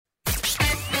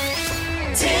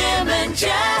and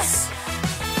Jess.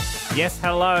 Yes,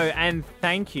 hello, and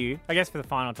thank you. I guess for the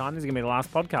final time, this is going to be the last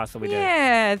podcast that we do.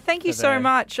 Yeah, thank you so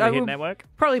much. I I Hit will Network.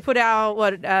 probably put our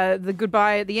the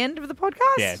goodbye at the end of the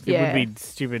podcast. Yeah, it would be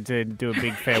stupid to do a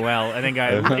big farewell and then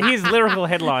go, here's lyrical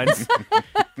headlines.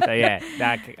 So, yeah,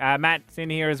 Matt's in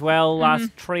here as well.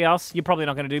 Last trios. You're probably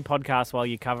not going to do podcasts while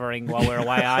we're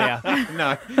away, are you?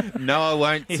 No, I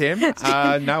won't, Tim.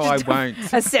 No, I won't.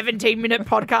 A 17-minute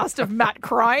podcast of Matt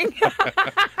crying.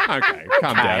 Okay,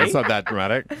 calm down. It's not that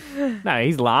dramatic. No,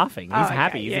 he's laughing. He's okay,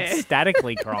 happy. yeah. He's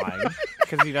ecstatically crying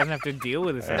because he doesn't have to deal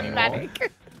with us anymore.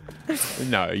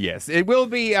 No, yes, it will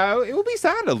be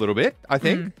sad a little bit. I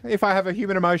think if I have a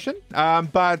human emotion,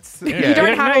 but You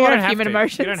don't have a lot of human to.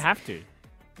 emotions. You don't have to.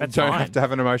 That's don't fine. have to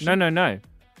have an emotion. No.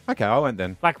 Okay, I won't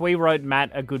then. Like we wrote Matt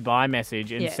a goodbye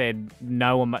message and said,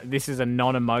 this is a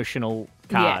non-emotional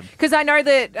card. Because I know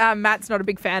that Matt's not a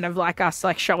big fan of us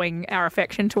showing our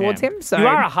affection towards him. So you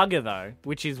are a hugger though,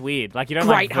 which is weird. Like you don't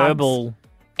Great like verbal.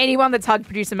 Anyone that's hugged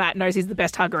producer Matt knows he's the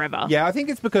best hugger ever. Yeah, I think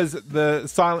it's because the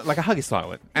silent, a hug is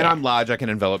silent, and I'm large, I can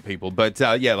envelop people. But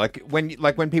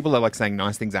when people are saying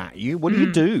nice things at you, what do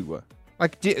you do?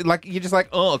 You're just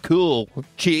oh, cool,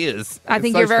 cheers. I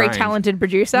think you're a very talented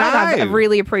producer. No. And I've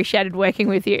really appreciated working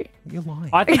with you. You're lying.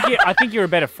 I think you're a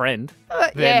better friend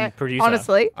than producer.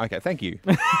 Honestly. Okay, thank you.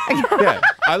 Yeah,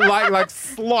 I like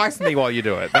slice me while you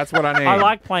do it. That's what I need. I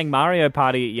like playing Mario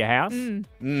Party at your house.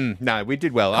 No, we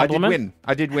did well. Compliment?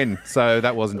 I did win, so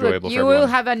that was enjoyable Look, for you everyone. will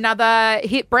have another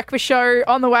hit breakfast show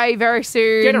on the way very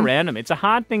soon. Get around them. It's a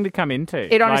hard thing to come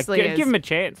into. It honestly is. Give them a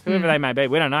chance, whoever they may be.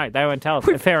 We don't know. They won't tell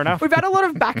us. Fair enough. We've had a lot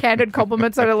of backhanded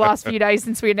compliments over the last few days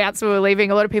since we announced we were leaving.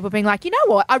 A lot of people being like, you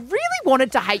know what? I really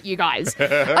wanted to hate you guys.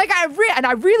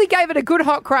 I really gave it a good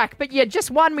hot crack, but you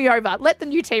just won me over. Let the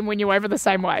new team win you over the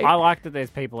same way. I like that there's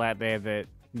people out there that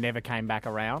never came back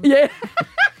around. Yeah.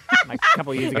 Like a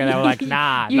couple of years ago, they were like,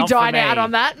 nah, You not for dine me. out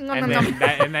on that.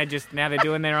 And they're just, now they're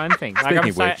doing their own thing. Speaking I'm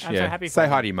of so happy for say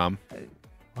them. hi to your mum.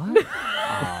 What?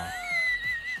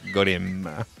 Got him.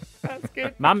 That's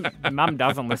good. Mum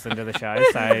doesn't listen to the show,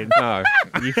 so No.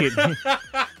 you could.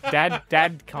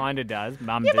 Dad kind of does.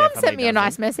 Mum Your mum definitely sent me a doesn't.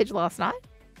 nice message last night.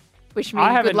 Wish me I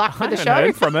good haven't- luck for I the haven't show.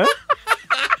 heard from her.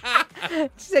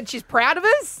 She said she's proud of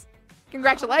us.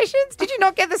 Congratulations. Did you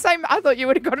not get the same? I thought you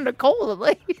would have gotten a call at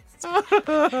least.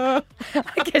 I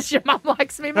guess your mum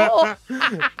likes me more.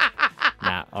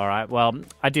 Nah, all right. Well,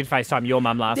 I did FaceTime your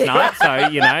mum last night, so,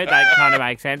 that kind of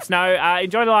makes sense. No,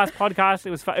 enjoy the last podcast.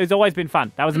 It was fun. It's always been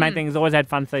fun. That was the main thing. It's always had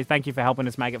fun, so thank you for helping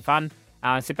us make it fun.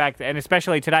 Sit back, and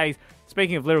especially today,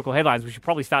 speaking of lyrical headlines, we should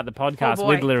probably start the podcast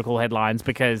with lyrical headlines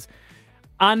because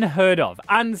unheard of,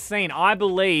 unseen. I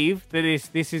believe that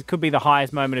this could be the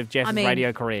highest moment of Jess's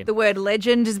radio career. The word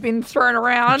legend has been thrown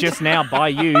around. Just now by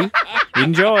you.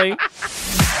 Enjoy.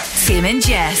 Tim and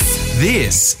Jess.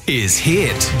 This is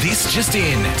Hit. This just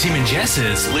in. Tim and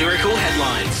Jess's lyrical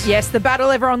headlines. Yes, the battle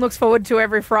everyone looks forward to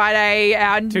every Friday.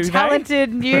 Our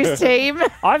talented news team.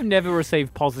 I've never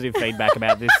received positive feedback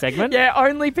about this segment. Yeah,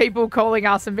 only people calling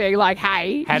us and being like,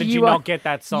 hey, How did you not get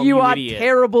that song, You are idiot?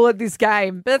 terrible at this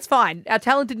game. But that's fine. Our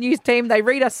talented news team, they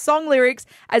read us song lyrics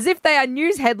as if they are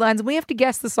news headlines, and we have to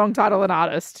guess the song title and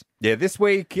artist. Yeah, this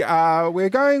week we're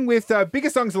going with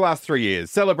biggest songs of the last 3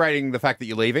 years, celebrating the fact that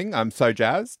you're leaving. I'm so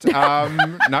jazzed.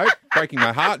 No, breaking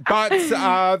my heart, but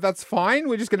that's fine.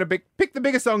 We're just going to pick the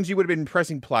biggest songs you would have been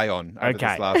pressing play on over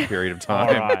this last period of time.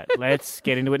 All right, let's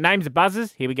get into it. Names of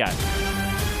buzzers. Here we go.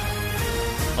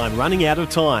 I'm running out of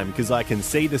time because I can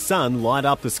see the sun light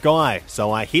up the sky.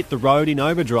 So I hit the road in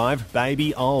overdrive,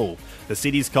 baby, oh. The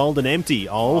city's cold and empty,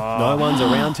 oh. No one's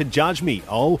around to judge me,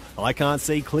 oh. I can't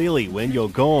see clearly when you're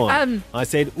gone. I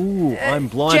said, ooh, I'm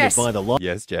blinded Jess. by the light.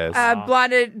 Yes, Jazz.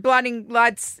 Blinding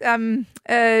lights,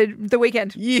 The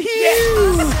Weekend. Yeah.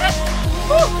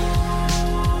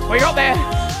 We got there.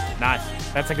 Nice.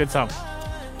 That's a good song.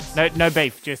 No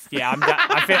beef. Just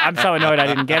I'm so annoyed I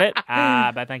didn't get it.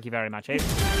 But thank you very much, Eve.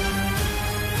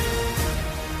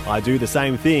 I do the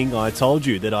same thing I told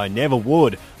you that I never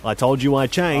would. I told you I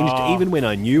changed even when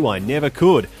I knew I never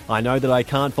could. I know that I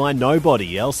can't find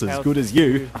nobody else as good as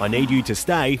you. I need you to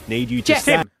stay, need you to Jess.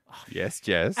 stay. Yes,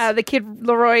 Jazz. The Kid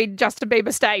Leroy, Justin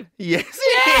Bieber, Stay. Yes.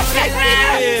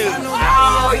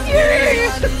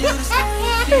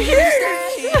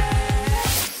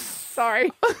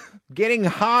 Sorry. Getting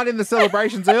hard in the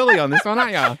celebrations early on this one,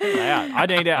 aren't you? Yeah,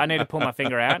 I need to pull my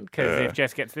finger out because if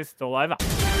Jess gets this, it's all over.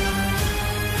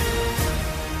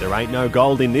 There ain't no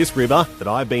gold in this river that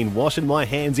I've been washing my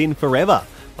hands in forever.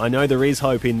 I know there is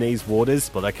hope in these waters,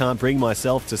 but I can't bring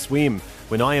myself to swim.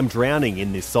 When I am drowning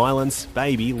in this silence,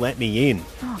 baby, let me in.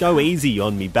 Go easy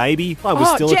on me, baby. I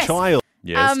was still Jess. a child.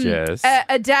 Yes, Jess.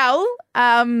 Adele.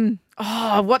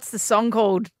 What's the song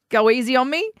called? Go Easy on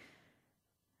Me?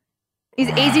 Is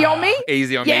it Easy on Me?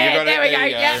 Easy on me. Yeah, You got there it. we go.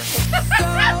 you Yeah.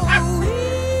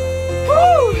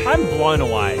 Woo. I'm blown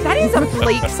away. That is a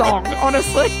bleak song,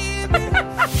 honestly.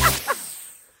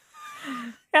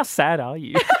 How sad are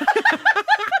you?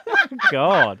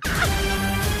 God.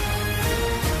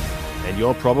 And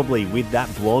you're probably with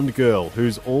that blonde girl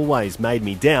who's always made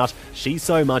me doubt she's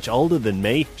so much older than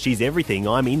me, she's everything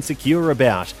I'm insecure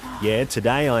about. Yeah,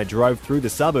 today I drove through the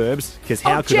suburbs, because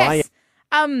how could I... Jess,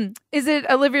 is it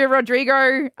Olivia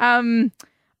Rodrigo?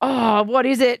 What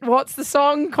is it? What's the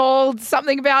song called?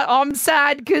 Something about I'm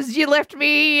sad because you left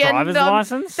me. Driver's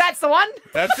license? That's the one.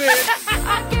 That's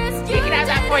it. You can have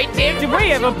that point, Tim. Did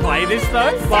we ever play this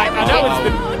though? Like, I know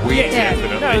it's the We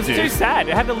definitely no, it's did. too sad.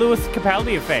 It had the Lewis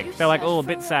Capaldi effect. They're like, oh, a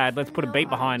bit sad. Let's put a beat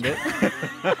behind it.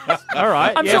 All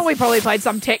right. I'm yes. sure we probably played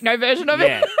some techno version of it.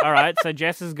 Yeah. All right. So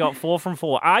Jess has got 4 from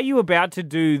 4. Are you about to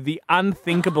do the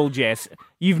unthinkable, Jess?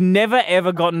 You've never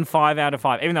ever gotten 5 out of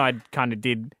 5, even though I kind of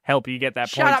did help you get that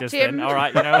Shut point up, just Tim. then. All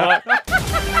right. You know what?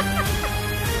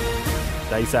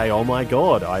 They say, oh my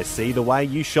God, I see the way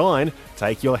you shine.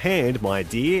 Take your hand, my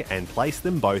dear, and place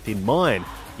them both in mine.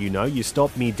 You know you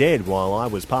stopped me dead while I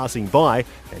was passing by,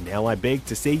 and now I beg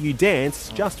to see you dance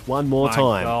just one more My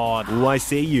time. God. Ooh, I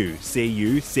see you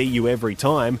every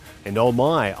time, and oh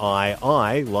my,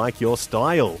 I like your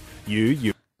style.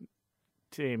 You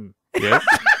Tim. Yes.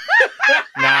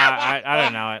 Nah, I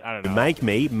don't know it. I don't know. make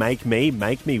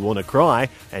me want to cry,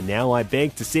 and now I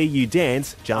beg to see you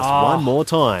dance just one more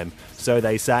time. So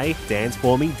they say, dance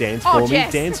for me, dance Oh, for me,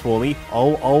 Jess. dance for me,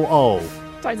 oh, oh, oh.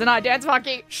 Tones and I dance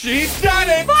monkey. She's done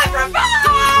it. 5 from 5.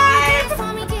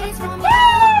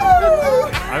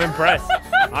 I'm impressed.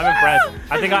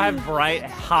 I think I have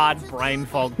hard brain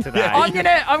fog today. I'm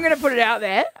gonna put it out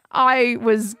there. I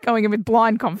was going in with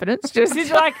blind confidence. Just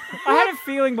Did I had a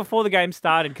feeling before the game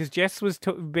started because Jess was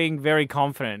being very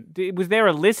confident. Was there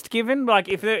a list given? Like,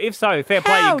 if so, fair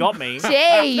play, How you got me.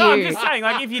 dare you? No, I'm just saying,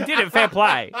 like, if you did it, fair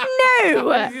play.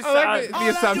 No. Just, I like the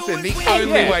assumption. The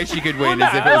only Yeah. way she could win Well,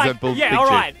 is if it no, was like, a bull yeah, picture. all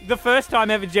right. The first time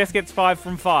ever Jess gets 5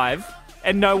 from 5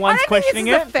 and no I one's don't questioning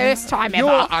think it. this is the first time ever.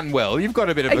 You're unwell. You've got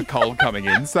a bit of a cold coming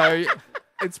in, so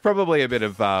it's probably a bit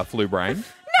of flu brain.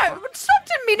 No, stop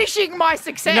diminishing my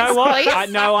success, You know what? please.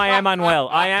 I am unwell.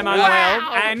 I am unwell,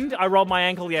 Wow. and I rolled my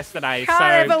ankle yesterday. Can't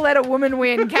so. ever let a woman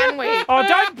win, can we? Oh,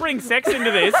 don't bring sex into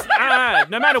this.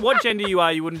 No matter what gender you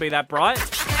are, you wouldn't be that bright.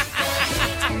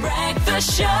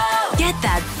 Breakfast Show. Get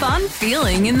that fun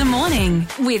feeling in the morning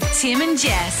with Tim and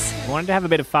Jess. I wanted to have a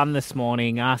bit of fun this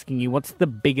morning asking you what's the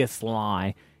biggest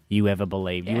lie you ever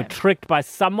believed? You were tricked by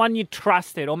someone you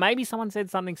trusted, or maybe someone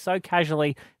said something so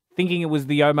casually thinking it was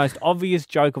the most obvious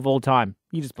joke of all time.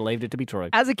 You just believed it to be true.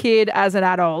 As a kid, as an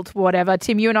adult, whatever.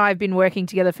 Tim, you and I have been working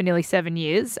together for nearly 7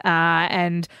 years.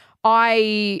 And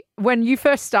when you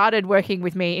first started working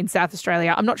with me in South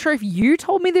Australia, I'm not sure if you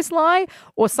told me this lie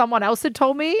or someone else had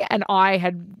told me and I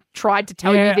had tried to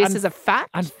tell you this as a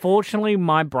fact. Unfortunately,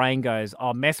 my brain goes,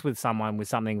 I'll mess with someone with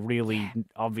something really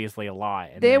obviously a lie.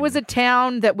 And There then- was a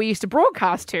town that we used to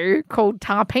broadcast to called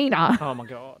Tarpina. Oh my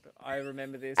God, I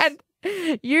remember this. And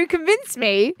you convinced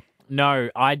me. No,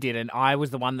 I didn't. I was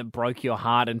the one that broke your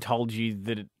heart and told you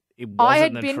that it wasn't I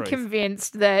had the been truth.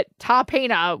 convinced that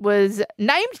Tarpina was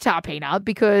named Tarpina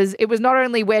because it was not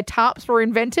only where tarps were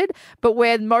invented, but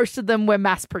where most of them were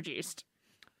mass produced.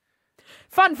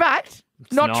 Fun fact,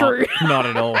 It's not true. Not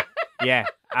at all. Yeah.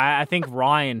 I think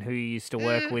Ryan, who you used to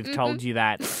work Mm, with, told you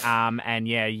that. And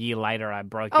yeah, a year later, I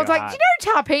broke I was your like, heart. do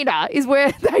you know Tarpina is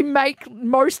where they make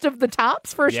most of the tarps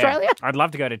for Australia? Yeah. I'd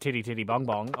love to go to Titty Titty Bong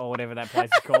Bong or whatever that place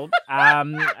is called.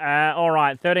 All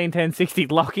right, 13 10 60.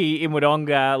 Lockie in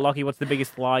Wodonga. Lockie, what's the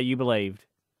biggest lie you believed?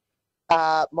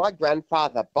 My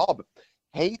grandfather, Bob,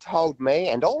 he told me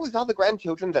and all his other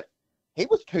grandchildren that he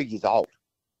was 2 years old.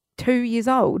 2 years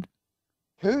old.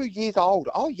 2 years old.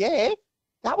 Oh, yeah.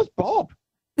 That was Bob.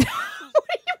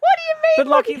 What do you mean? But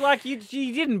Lockie, like you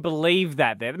didn't believe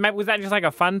that there. Was that just like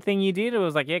a fun thing you did? Or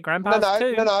was like, yeah, grandpa's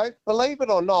too? No. Believe it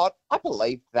or not, I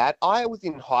believed that. I was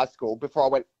in high school before I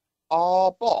went,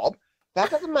 oh, Bob, that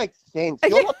doesn't make sense.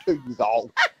 You're not 2 years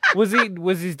old.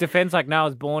 Was his defense like, no, I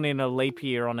was born in a leap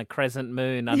year on a crescent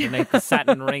moon underneath the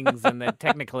Saturn rings and that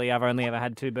technically I've only ever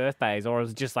had 2 birthdays? Or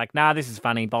was it just like, nah, this is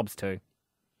funny, Bob's 2?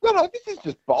 No, this is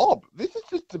just Bob. This is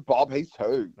just Bob. He's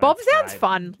 2. Bob That's sounds great.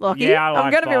 fun, Lockie. Yeah, I like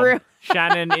I'm going to be Bob. real.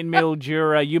 Shannon in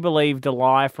Mildura, you believed a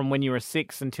lie from when you were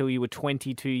 6 until you were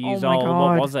 22 years my old.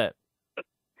 God. What was it?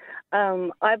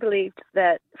 I believed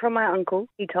that from my uncle,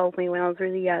 he told me when I was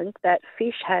really young that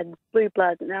fish had blue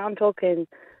blood. Now I'm talking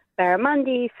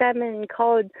barramundi, salmon,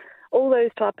 cod, all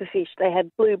those type of fish, they had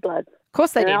blue blood. Of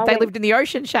course they And did. I They went- lived in the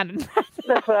ocean, Shannon.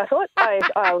 That's what I thought.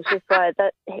 I was just like,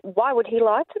 why would he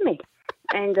lie to me?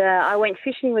 And I went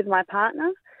fishing with my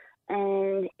partner,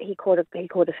 and he caught a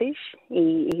fish.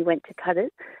 He went to cut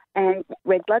it, and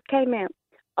red blood came out.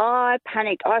 I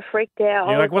panicked. I freaked out.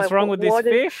 You're I like, was what's wrong with this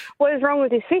fish? What is wrong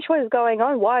with this fish? What is going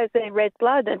on? Why is there red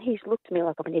blood? And he's looked at me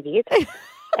like I'm an idiot,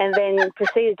 and then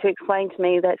proceeded to explain to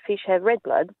me that fish have red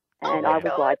blood, and I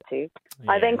was lied to.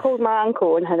 I then called my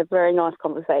uncle and had a very nice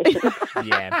conversation.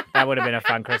 Yeah, that would have been a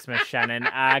fun Christmas, Shannon.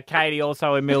 Katie,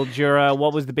 also in Mildura,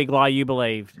 what was the big lie you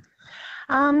believed?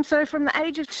 So from the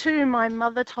age of 2, my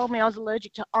mother told me I was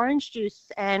allergic to orange juice,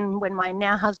 and when my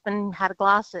now husband had a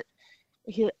glass at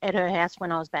her house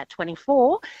when I was about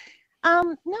 24,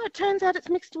 no, it turns out it's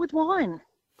mixed with wine.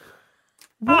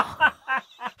 What?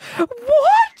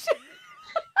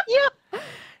 Yep.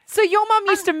 So your mum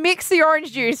used to mix the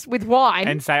orange juice with wine.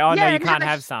 And say, oh, no, Yeah, you and can't have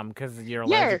have a- some because you're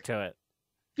Yeah. allergic to it.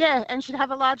 Yeah, and she'd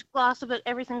have a large glass of it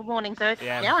every single morning. So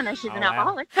Yeah. I know she's Oh, an wow.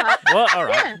 alcoholic. But Well, all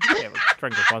right. Yeah. Yeah, well,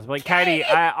 drink responsibly. Katie,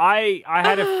 I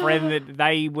had a friend that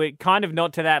they were kind of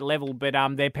not to that level, but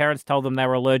their parents told them they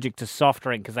were allergic to soft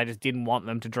drink because they just didn't want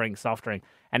them to drink soft drink.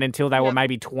 And until they were Yep.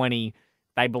 maybe 20,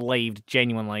 they believed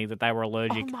genuinely that they were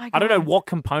allergic. Oh, my I don't know God. what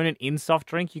component in soft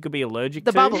drink you could be allergic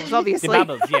The to. bubbles, obviously. The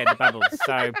bubbles, yeah, the bubbles.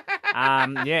 So,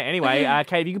 anyway,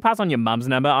 Katie, if you could pass on your mum's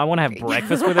number, I want to have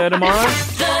breakfast with her tomorrow.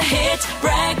 The Hit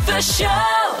Breakfast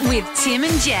Show with Tim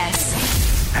and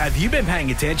Jess. Have you been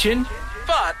paying attention?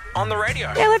 But on the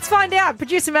radio. Yeah, let's find out.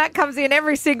 Producer Matt comes in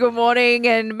every single morning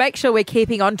and makes sure we're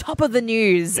keeping on top of the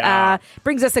news. Yeah.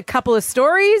 Brings us a couple of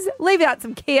stories, leave out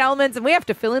some key elements, and we have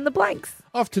to fill in the blanks.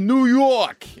 Off to New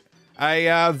York.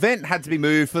 A vent had to be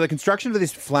moved for the construction of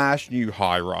this flash new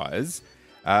high-rise,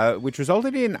 which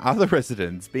resulted in other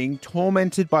residents being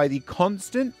tormented by the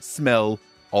constant smell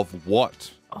of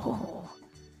what?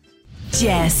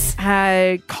 Jess.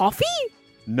 Coffee?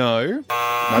 No,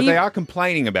 they are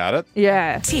complaining about it.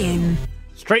 Yeah. Tim.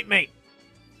 Street meat.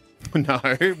 No,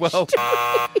 well,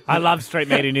 I love street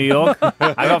meat in New York.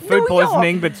 I got food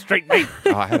poisoning, but street meat.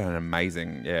 I had an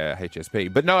amazing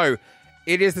HSP. But no,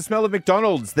 it is the smell of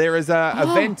McDonald's. There is a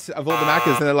event of all the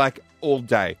Maccas, and they're like all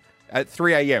day. At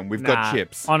 3 a.m., we've got Nah,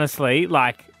 chips. Honestly,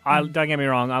 don't get me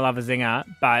wrong, I love a zinger,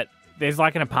 but there's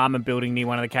like an apartment building near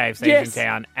one of the KFCs Yes. in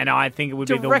town, and I think it would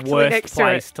be Directly the worst next to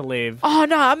place it. to live. Oh,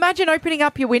 no. Imagine opening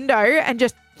up your window and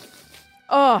just,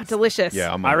 delicious.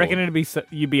 Yeah, I'm I on reckon board.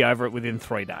 you'd be over it within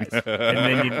 3 days, and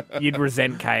then you'd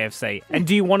resent KFC. And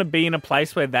do you want to be in a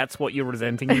place where that's what you're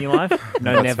resenting in your life?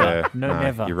 No, That's never. fair. No,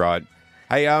 never. You're right.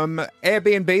 Hey,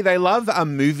 Airbnb, they love a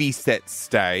movie set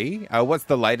stay. What's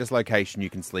the latest location you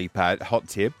can sleep at? Hot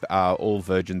tip, all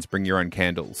virgins bring your own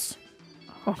candles.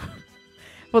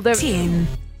 Well, they're... Tim.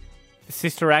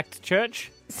 Sister Act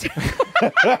Church.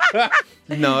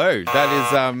 No,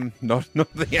 that is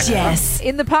not the Jess.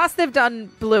 In the past, they've done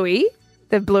Bluey,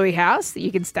 the Bluey house that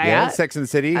you can stay Yeah, at. Sex and the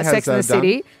City has Sex and the done.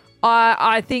 City.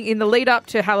 I think in the lead up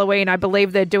to Halloween, I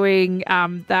believe they're doing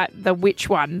the witch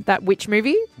one, that witch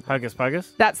movie. Hocus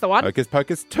Pocus. That's the one. Hocus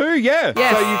Pocus 2, yeah.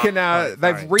 Yes. So you can, sorry.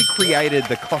 they've recreated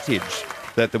the cottage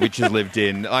that the witches lived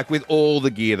in, like with all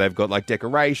the gear. They've got like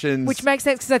decorations. Which makes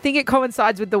sense because I think it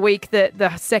coincides with the week that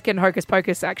the second Hocus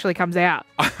Pocus actually comes out.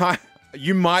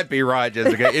 You might be right,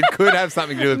 Jessica. It could have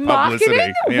something to do with publicity.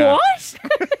 Marketing? Yeah.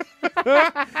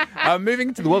 What?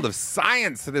 Moving to the world of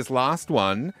science for this last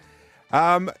one.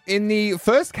 In the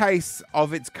first case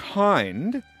of its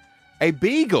kind, a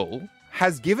beagle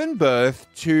has given birth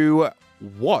to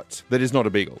what that is not a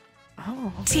beagle?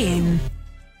 Tim.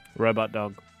 Robot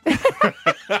dog.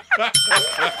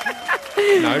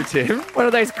 No, Tim. One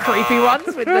of those creepy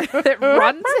ones with that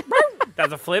runs.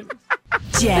 Does a flip.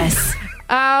 Jess.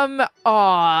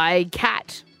 A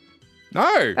cat.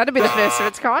 No. That'd be the first of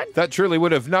its kind. That truly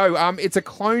would have. No, it's a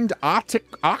cloned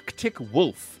Arctic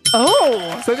wolf.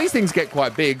 Oh. So these things get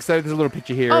quite big. So there's a little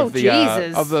picture here Oh, of the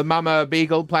Jesus. of the mama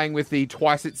beagle playing with the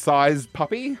twice its size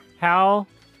puppy. How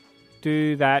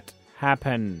do that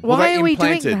happen? Why they are we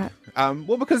doing implanted- that?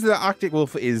 Well, because the Arctic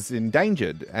wolf is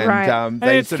endangered, and Right. And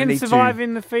they it sort of can need survive to.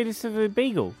 in the fetus of a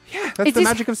beagle. Yeah, that's Is the this-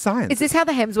 magic of science. Is this how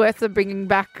the Hemsworths are bringing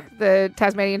back the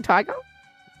Tasmanian tiger?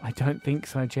 I don't think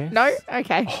so, Jess. No?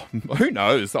 Okay. Who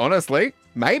knows? Honestly,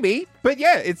 maybe. But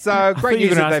yeah, it's I great thought you news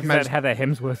were that going to they've ask about managed. how the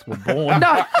Hemsworths were born.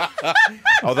 No.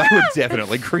 Oh, they were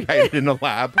definitely created in a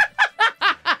lab.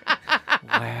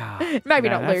 Wow. Maybe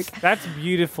No, not that's- Luke. That's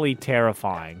beautifully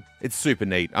terrifying. It's super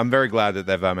neat. I'm very glad that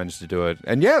they've managed to do it.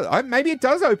 And yeah, maybe it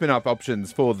does open up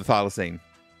options for the thylacine.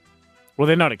 Well,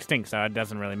 they're not extinct, so it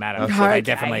doesn't really matter. Okay. So they Okay.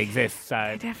 definitely exist.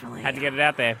 So Definitely. had to get it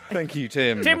out there. Thank you,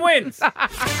 Tim. Tim wins. The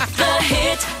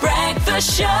Hit Breakfast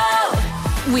Breakfast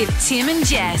Show with Tim and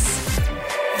Jess.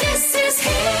 This is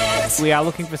Hit. We are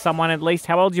looking for someone at least.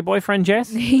 How old's your boyfriend,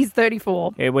 Jess? He's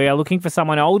 34. Yeah, we are looking for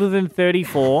someone older than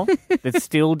 34 that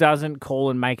still doesn't call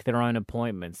and make their own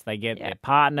appointments. They get their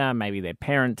partner, maybe their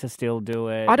parent to still do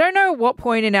it. I don't know what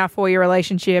point in our 4-year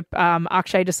relationship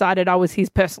Akshay decided I was his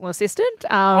personal assistant.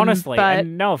 Honestly, but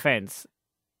and no offense,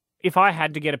 if I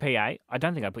had to get a PA, I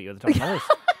don't think I'd put you at the top of my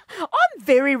list. I'm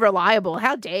very reliable.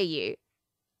 How dare you?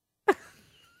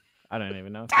 I don't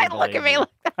even know. If Don't look at me like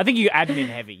that. I think you admin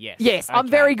heavy, yes. Yes, I'm Okay.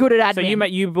 very good at admin. So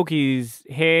you book his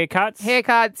haircuts?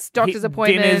 Haircuts, doctor's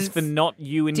appointments. Dinners for not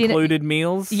you included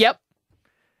meals? Yep.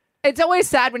 It's always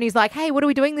sad when he's like, hey, what are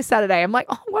we doing this Saturday? I'm like,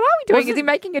 oh, what are we doing? Is he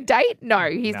making a date? No,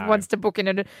 he wants to book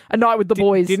in a night with the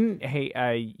boys. Didn't he?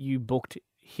 You booked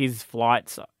his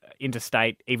flights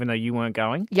interstate even though you weren't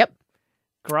going? Yep.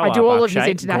 Grow I up, do all of his Akshay.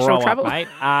 international Grow travel. up,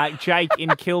 mate. Jake in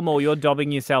Kilmore, you're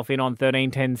dobbing yourself in on 13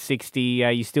 10 60.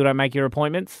 You still don't make your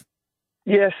appointments?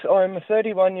 Yes, I'm a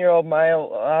 31-year-old male.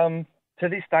 To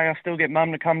this day, I still get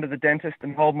Mum to come to the dentist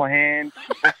and hold my hand.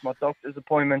 She books my doctor's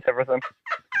appointments, everything.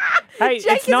 Hey,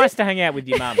 Jake, it's nice to hang out with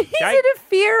your mum. Is it a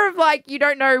fear of like you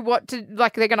don't know what to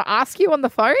like they're going to ask you on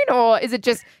the phone, or is it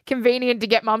just convenient to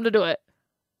get mum to do it?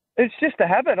 It's just a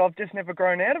habit. I've just never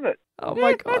grown out of it. Oh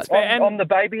my god! I'm the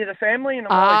baby of the family, and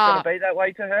I'm always going to be that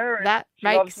way to her. And that she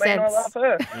makes loves me, and I love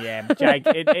her. Yeah, Jake,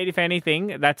 if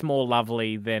anything, that's more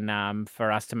lovely than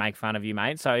for us to make fun of you,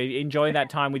 mate. So enjoy that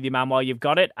time with your mum while you've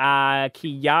got it.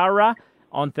 Kiara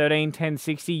on 13 10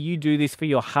 60, you do this for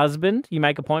your husband. You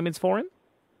make appointments for him?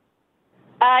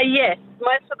 Yes,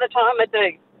 most of the time I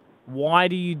do. Why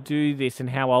do you do this, and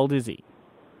how old is he?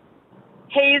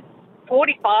 He's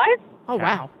 45. Oh,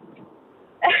 wow.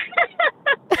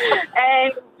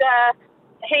 And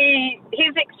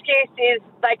his excuse is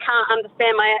they can't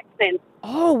understand my accent.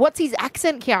 Oh, what's his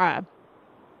accent, Kiara?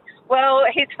 Well,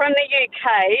 he's from the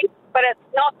UK, but it's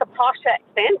not the posh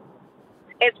accent.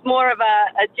 It's more of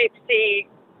a gypsy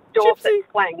Dorset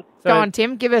slang. Go on,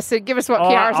 Tim. Give us what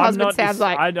Kiara's husband sounds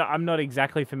like. I'm not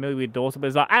exactly familiar with Dorset, but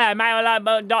it's like, hello, mate, I like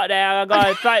my doctor. I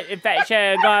got a throat infection,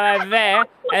 I got over there.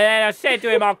 And then I said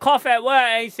to him, I'll cough at work.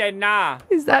 And he said, nah.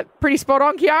 Is that pretty spot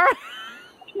on, Kiara?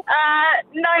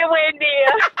 Nowhere near.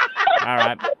 All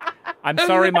right. I'm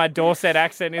sorry my Dorset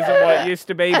accent isn't what it used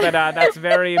to be, but that's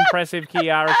very impressive,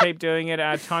 Kiara. Keep doing it.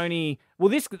 Tony, well,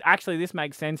 this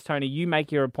makes sense, Tony. You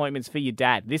make your appointments for your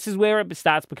dad. This is where it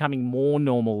starts becoming more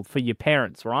normal for your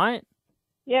parents, right?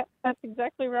 Yep, that's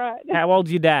exactly right. How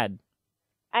old's your dad?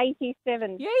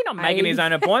 87. Yeah, he's not making his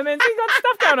own appointments. He's got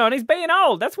stuff going on. He's being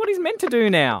old. That's what he's meant to do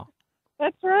now.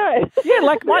 That's right. Yeah,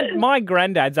 like my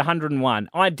granddad's 101.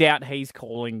 I doubt he's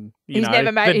calling the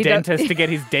dentist to get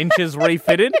his dentures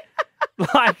refitted.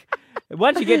 Like,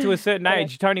 once you get to a certain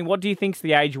age, Tony, what do you think's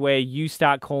the age where you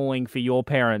start calling for your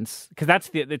parents? Because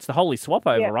it's the holy swap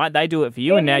over, right? They do it for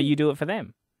you, and now you do it for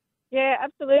them. Yeah,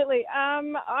 absolutely.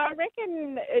 I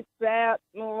reckon it's about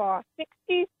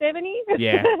 60, 70.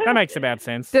 Yeah, that makes about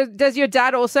sense. Does your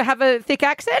dad also have a thick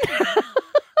accent?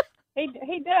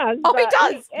 He does. Oh, he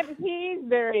does. He is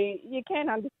very. You can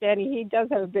understand him. He does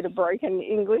have a bit of broken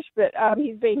English, but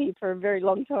he's been here for a very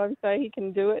long time, so he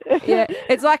can do it. Yeah,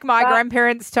 it's like my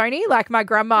grandparents, Tony. Like my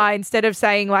grandma, instead of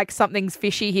saying like something's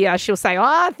fishy here, she'll say,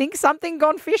 I think something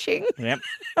gone fishing. Yep.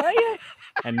 Oh yeah.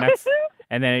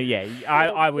 And then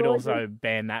I would also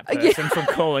ban that person from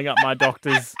calling up my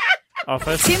doctor's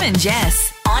office. Tim and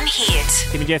Jess on Hit.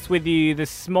 Tim and Jess with you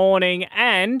this morning,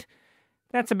 and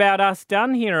that's about us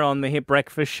done here on the Hit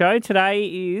Breakfast Show. Today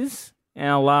is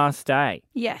our last day.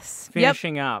 Yes.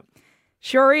 Finishing up.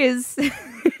 Sure is.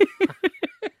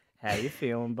 How you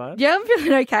feeling, bud? Yeah, I'm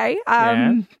feeling okay.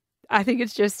 Yeah. I think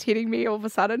it's just hitting me all of a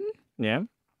sudden. Yeah.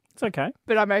 It's okay.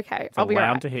 But I'm okay. It's I'll be all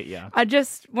allowed right. to hit you.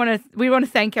 We want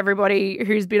to thank everybody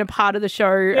who's been a part of the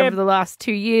show over the last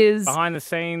 2 years. Behind the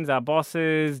scenes, our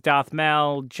bosses, Darth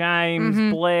Mel,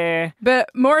 James, Blair. But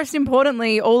most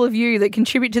importantly, all of you that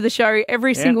contribute to the show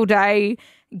every single day,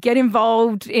 get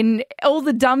involved in all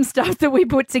the dumb stuff that we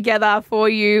put together for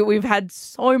you. We've had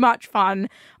so much fun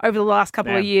over the last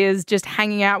couple of years just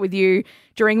hanging out with you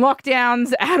during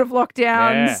lockdowns, out of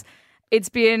lockdowns. Yeah. It's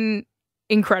been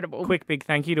incredible. Quick big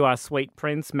thank you to our sweet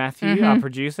prince, Matthew, our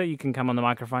producer. You can come on the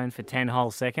microphone for 10 whole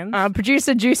seconds.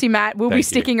 Producer Juicy Matt will be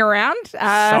sticking around.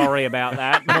 Sorry about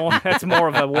that. That's more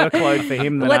of a workload for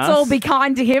him than Let's us. all be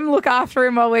kind to him. Look after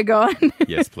him while we're gone.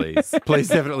 Yes, please. Please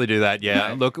definitely do that.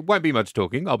 Yeah. Look, it won't be much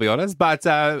talking, I'll be honest, but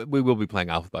we will be playing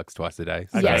Alpha Bucks twice a day.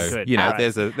 So, Yes. Good. you know, All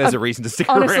right. there's a reason to stick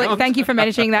Honestly, around. thank you for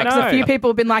mentioning that because No. a few people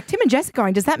have been like, Tim and Jess are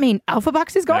going. Does that mean Alpha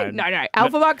Bucks is going? No.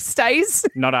 Alpha Bucks stays.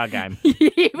 Not our game.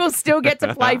 He will still get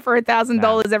to play for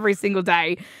 $1,000 every single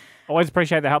day. Always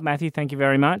appreciate the help, Matthew. Thank you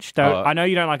very much. So, Oh. I know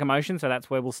you don't like emotion, so that's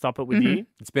where we'll stop it with you.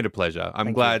 It's been a pleasure.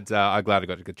 I'm glad I got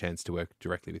a good chance to work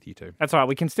directly with you too. That's all right.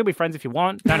 We can still be friends if you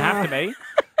want. Don't have to be.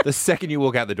 The second you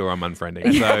walk out the door, I'm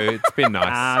unfriending. So it's been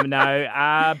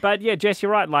nice. But yeah, Jess,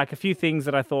 you're right. Like a few things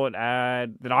that I thought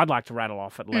that I'd like to rattle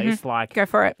off at least. Like Go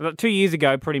for it. 2 years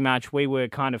ago, pretty much, we were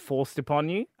kind of forced upon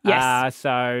you. Yes.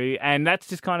 And that's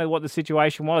just kind of what the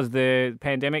situation was. The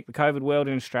pandemic, the COVID world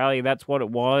in Australia, that's what it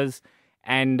was.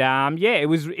 And it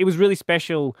was really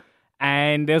special.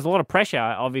 And there's a lot of pressure,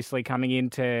 obviously, coming in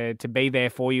to be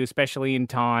there for you, especially in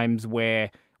times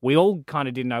where we all kind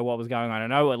of didn't know what was going on. I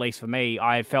know, at least for me,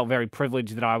 I felt very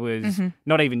privileged that I was,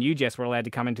 not even you, Jess, were allowed to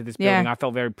come into this building. I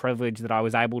felt very privileged that I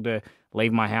was able to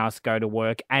leave my house, go to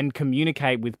work, and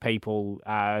communicate with people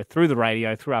through the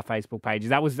radio, through our Facebook pages.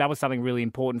 That was something really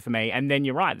important for me. And then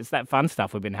you're right, it's that fun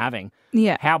stuff we've been having.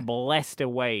 Yeah. How blessed are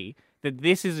we that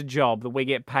this is a job that we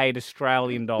get paid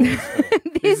Australian dollars for.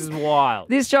 This is wild.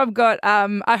 This job got,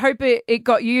 I hope it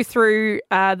got you through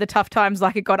the tough times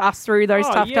like it got us through those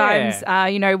tough times.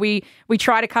 We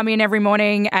try to come in every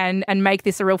morning and make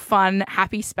this a real fun,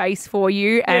 happy space for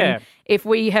you. And if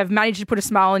we have managed to put a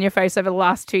smile on your face over the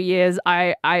last 2 years,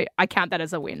 I count that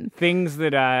as a win. Things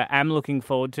that I'm looking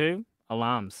forward to,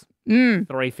 alarms.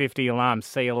 350 alarms.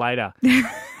 See you later.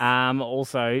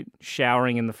 Also,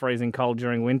 showering in the freezing cold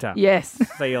during winter. Yes.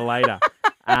 See you later.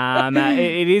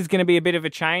 It is going to be a bit of a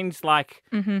change. Like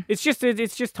it's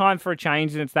just time for a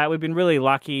change, and it's that we've been really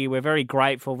lucky. We're very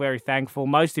grateful, very thankful.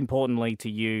 Most importantly to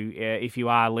you, if you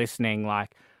are listening,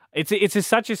 like it's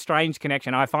such a strange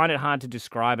connection. I find it hard to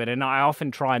describe it, and I often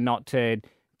try not to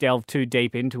delve too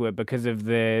deep into it because of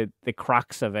the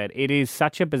crux of it. It is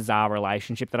such a bizarre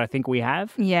relationship that I think we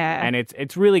have. Yeah. And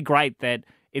it's really great that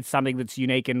it's something that's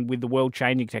unique, and with the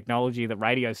world-changing technology that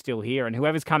radio's still here, and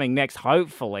whoever's coming next,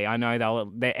 hopefully, I know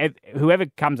whoever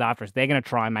comes after us, they're going to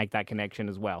try and make that connection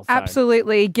as well. So.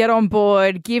 Absolutely. Get on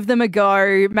board, give them a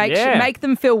go, make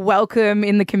them feel welcome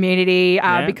in the community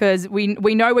because we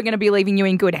know we're going to be leaving you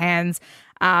in good hands.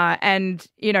 And,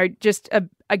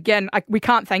 again, we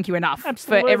can't thank you enough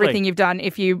for everything you've done.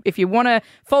 If you want to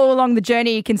follow along the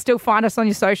journey, you can still find us on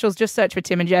your socials. Just search for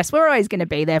Tim and Jess. We're always going to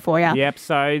be there for you. Yep.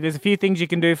 So there's a few things you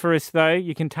can do for us, though.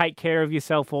 You can take care of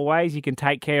yourself always. You can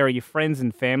take care of your friends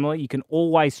and family. You can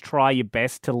always try your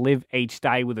best to live each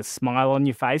day with a smile on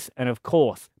your face. And, of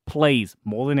course, please,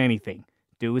 more than anything,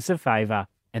 do us a favour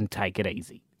and take it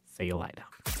easy. See you later.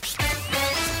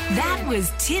 That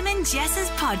was Tim and Jess's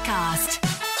podcast.